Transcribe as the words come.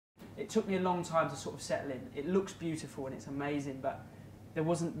it took me a long time to sort of settle in. It looks beautiful and it's amazing, but there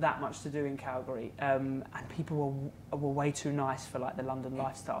wasn't that much to do in Calgary, and people were way too nice for like the London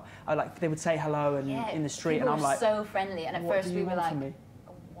lifestyle. They would say hello and in the street, and I'm like, so friendly. And at first we were like,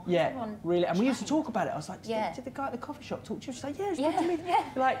 really. And we used to talk about it. I was like, did the guy at the coffee shop talk to you? She's like, yeah, talk to me.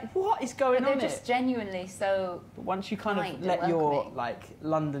 Like, what is going on? They're just genuinely so. But once you kind of let your like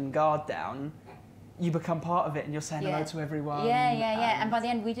London guard down, you become part of it, and you're saying hello to everyone. And by the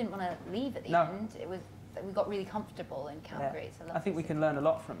end, we didn't want to leave at the end. It was. We got really comfortable in Calgary. I think we can learn a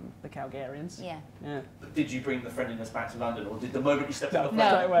lot from the Calgarians. Yeah. Did you bring the friendliness back to London, or did the moment you stepped on the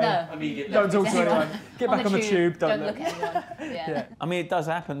plane, immediately? Don't talk to anyone. Get back on the tube. Don't look at anyone. I mean, it does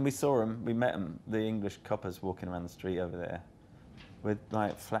happen. We saw them. We met them. The English coppers walking around the street over there, with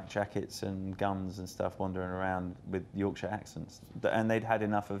like flak jackets and guns and stuff, wandering around with Yorkshire accents, and they'd had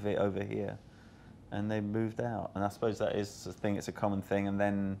enough of it over here, and they moved out. And I suppose that is the thing. It's a common thing, and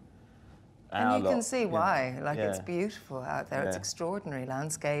then. And you can see why. Like, it's beautiful out there. It's extraordinary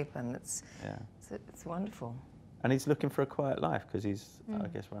landscape, and it's wonderful. And he's looking for a quiet life because he's, I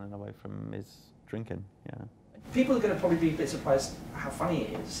guess, running away from his drinking. People are going to probably be a bit surprised how funny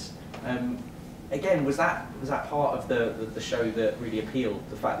it is. Again, was that part of the show that really appealed?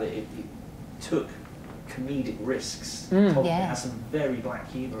 The fact that it took comedic risks. It has some very black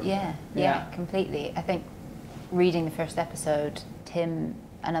humour. Yeah, completely. I think reading the first episode, Tim.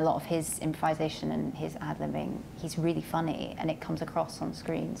 And a lot of his improvisation and his ad-libbing, he's really funny, and it comes across on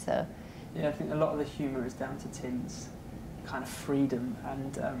screen, so... Yeah, I think a lot of the humour is down to Tim's kind of freedom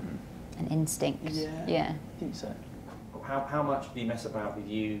and... An instinct. Yeah. I think so. How much did he mess about with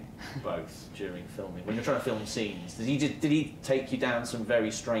you both during filming? When you're trying to film scenes, did he take you down some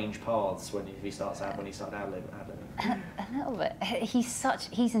very strange paths when he started ad-libbing? A little bit.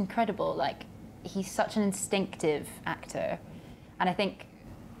 He's incredible, like, he's such an instinctive actor, and I think...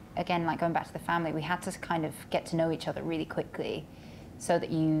 Again, like going back to the family, we had to kind of get to know each other really quickly, so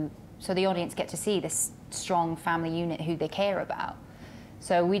the audience get to see this strong family unit who they care about.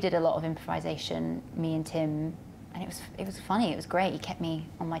 So we did a lot of improvisation, me and Tim, and it was funny. It was great. He kept me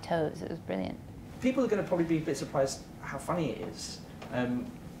on my toes. It was brilliant. People are going to probably be a bit surprised how funny it is.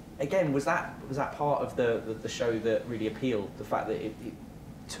 Again, was that part of the show that really appealed? The fact that it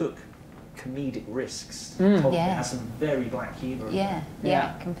took comedic risks. It has some very black humour.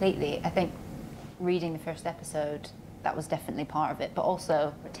 Yeah, completely. I think reading the first episode, that was definitely part of it, but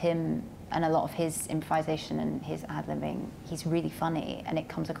also Tim and a lot of his improvisation and his ad-libbing, he's really funny, and it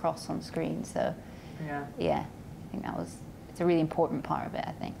comes across on screen, so I think it's a really important part of it,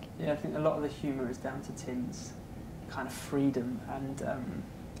 I think. Yeah, I think a lot of the humour is down to Tim's kind of freedom and...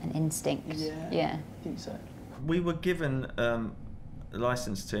 An instinct. Yeah. I think so. We were given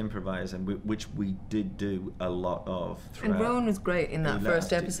license to improvise, and which we did do a lot of throughout. And Rowan was great in that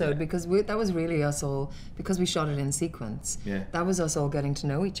first episode because that was really us all, because we shot it in sequence. That was us all getting to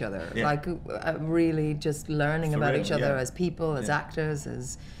know each other, like really just learning about each other as people, as actors,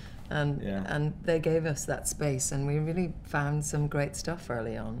 and they gave us that space, and we really found some great stuff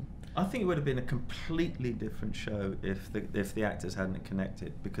early on. I think it would have been a completely different show if the actors hadn't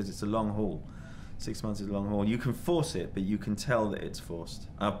connected, because it's a long haul. 6 months is a long haul. You can force it, but you can tell that it's forced.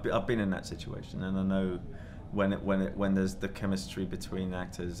 I've been in that situation, and I know when there's the chemistry between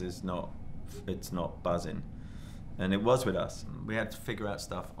actors it's not buzzing, and it was with us. We had to figure out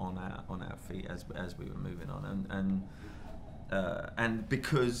stuff on our feet as we were moving on, and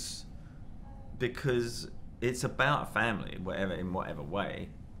because it's about a family, in whatever way.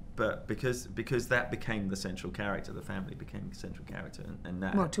 But because that became the central character, the family became the central character, and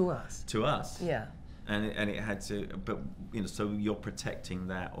that to us, and it had to. But so you're protecting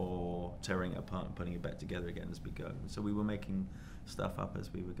that or tearing it apart and putting it back together again as we go. So we were making stuff up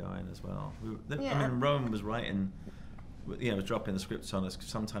as we were going as well. I mean, Rowan was writing, was dropping the scripts on us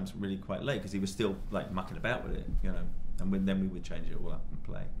sometimes really quite late because he was still like mucking about with it, and then we would change it all up and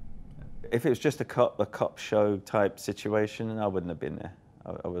play. If it was just a cop show type situation, I wouldn't have been there.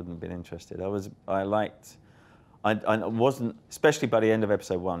 I wouldn't have been interested. I wasn't, especially by the end of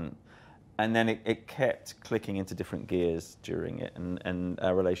episode 1, and then it kept clicking into different gears during it, and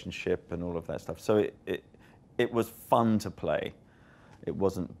our relationship and all of that stuff. So it was fun to play. It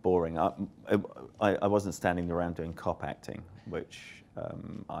wasn't boring. I wasn't standing around doing cop acting, which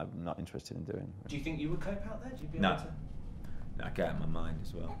I'm not interested in doing. Do you think you would cope out there? Do you be no. able to? No, I get out of my mind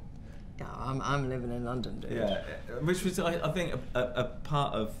as well. Yeah, I'm living in London, dude. Yeah, which was, I think, a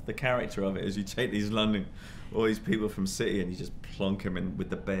part of the character of it is you take all these people from city and you just plonk them in with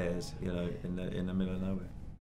the bears, in the middle of nowhere.